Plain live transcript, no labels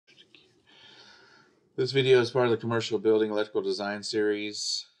This video is part of the Commercial Building Electrical Design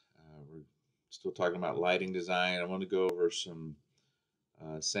series. We're still talking about lighting design. I want to go over some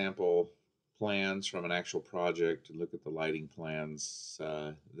sample plans from an actual project and look at the lighting plans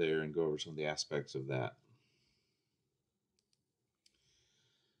there and go over some of the aspects of that.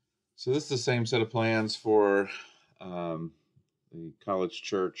 So this is the same set of plans for the College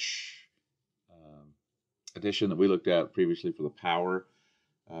Church addition that we looked at previously for the power.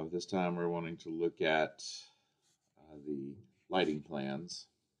 This time we're wanting to look at the lighting plans.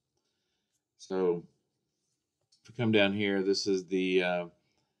 So if we come down here, this is the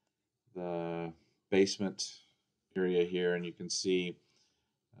basement area here, and you can see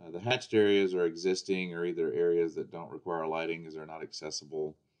the hatched areas are existing or either areas that don't require lighting as they're not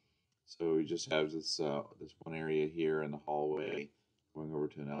accessible. So we just have this one area here in the hallway going over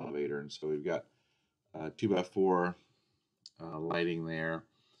to an elevator, and so we've got 2x4 lighting there.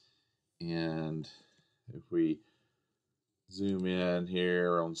 And if we zoom in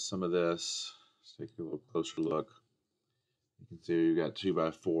here on some of this, let's take a little closer look. You can see we've got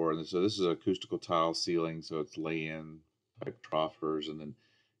 2x4, and so this is an acoustical tile ceiling, so it's lay-in type troughers, and then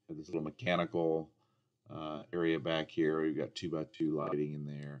this little mechanical area back here. We've got 2x2 lighting in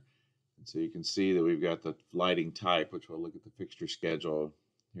there, and so you can see that we've got the lighting type, which we'll look at the fixture schedule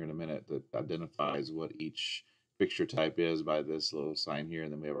here in a minute, that identifies what each fixture type is by this little sign here,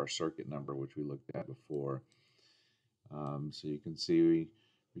 and then we have our circuit number, which we looked at before. So you can see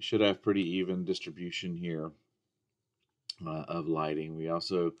we should have pretty even distribution here of lighting. We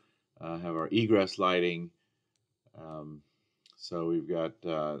also have our egress lighting. So we've got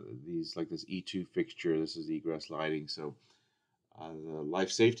these, like this E2 fixture. This is egress lighting. So the life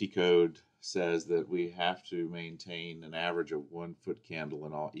safety code says that we have to maintain an average of 1 foot candle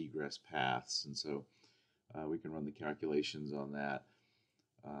in all egress paths, and so we can run the calculations on that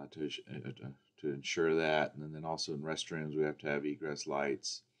to ensure that. And then also in restrooms, we have to have egress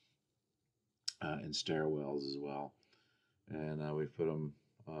lights in stairwells as well. And we've put them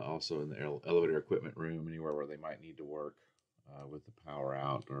also in the elevator equipment room, anywhere where they might need to work with the power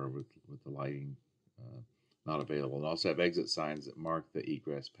out or with the lighting not available. And also have exit signs that mark the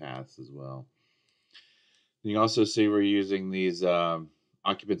egress paths as well. You can also see we're using these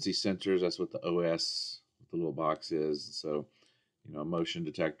occupancy sensors. That's what the OS, the little box is. So, you know, a motion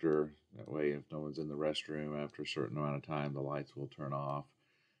detector. That way, if no one's in the restroom after a certain amount of time, the lights will turn off.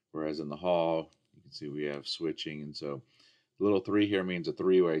 Whereas in the hall, you can see we have switching. And so the little 3 here means a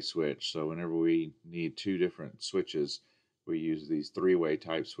 3-way switch. So whenever we need 2 different switches, we use these 3-way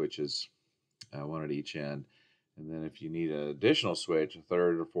type switches, one at each end. And then if you need an additional switch, a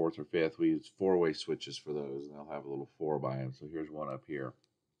 3rd or 4th or 5th, we use 4-way switches for those, and they'll have a little 4 by them. So here's one up here.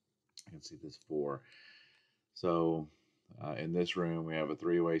 You can see this 4. So in this room, we have a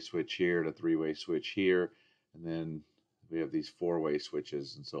 3-way switch here and a 3-way switch here, and then we have these 4-way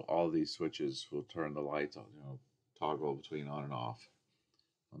switches. And so all of these switches will turn the lights on, you know, toggle between on and off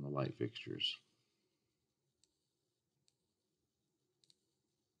on the light fixtures.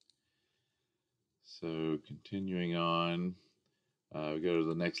 So continuing on, we go to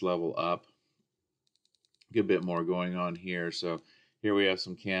the next level up. Get a bit more going on here. So here we have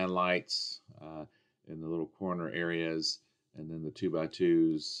some can lights in the little corner areas, and then the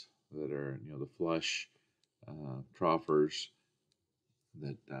 2x2s that are, you know, the flush troughers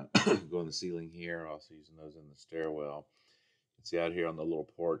that go in the ceiling here. Also using those in the stairwell. You can see out here on the little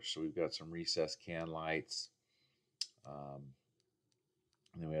porch, so we've got some recessed can lights. And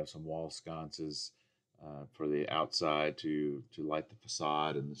then we have some wall sconces for the outside to light the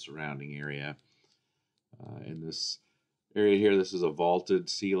facade and the surrounding area. In this area here, this is a vaulted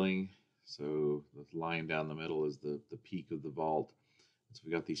ceiling. So the line down the middle is the peak of the vault. So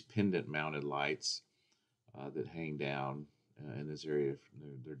we got these pendant mounted lights that hang down in this area.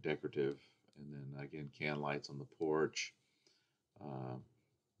 They're decorative. And then again, can lights on the porch.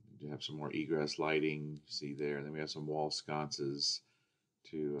 You have some more egress lighting, you see there. And then we have some wall sconces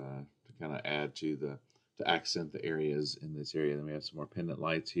to kind of add to accent the areas in this area. Then we have some more pendant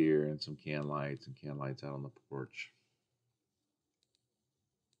lights here and some can lights and can lights out on the porch.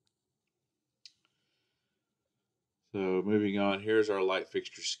 So moving on, here's our light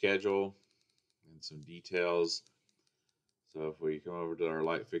fixture schedule and some details. So if we come over to our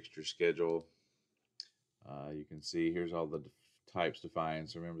light fixture schedule, you can see here's all the types defined.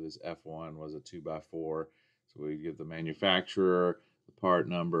 So remember, this F1 was a 2x4. So we give the manufacturer, the part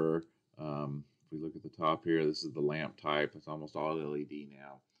number. If we look at the top here, this is the lamp type. It's almost all LED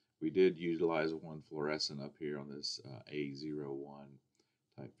now. We did utilize one fluorescent up here on this A01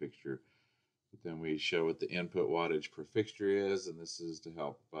 type fixture. But then we show what the input wattage per fixture is, and this is to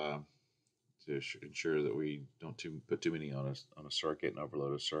help to ensure that we don't put too many on a circuit and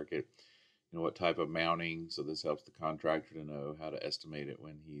overload a circuit. You know what type of mounting, so this helps the contractor to know how to estimate it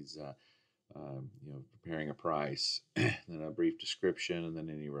when he's preparing a price. Then a brief description, and then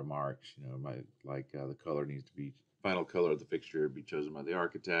any remarks. The color needs to be final color of the fixture be chosen by the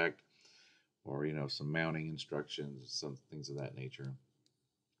architect, or some mounting instructions, some things of that nature.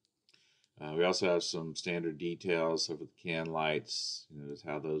 We also have some standard details of the can lights, just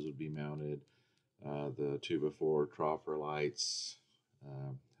how those would be mounted. The 2x4 troffer lights,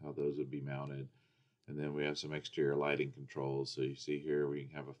 how those would be mounted. And then we have some exterior lighting controls. So you see here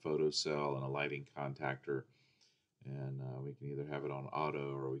we have a photo cell and a lighting contactor. And we can either have it on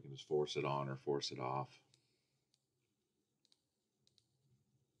auto, or we can just force it on or force it off.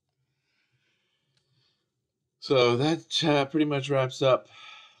 So that pretty much wraps up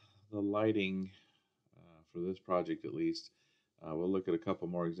the lighting for this project, at least. We'll look at a couple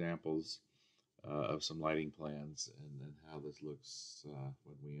more examples of some lighting plans and then how this looks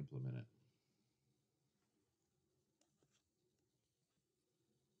when we implement it.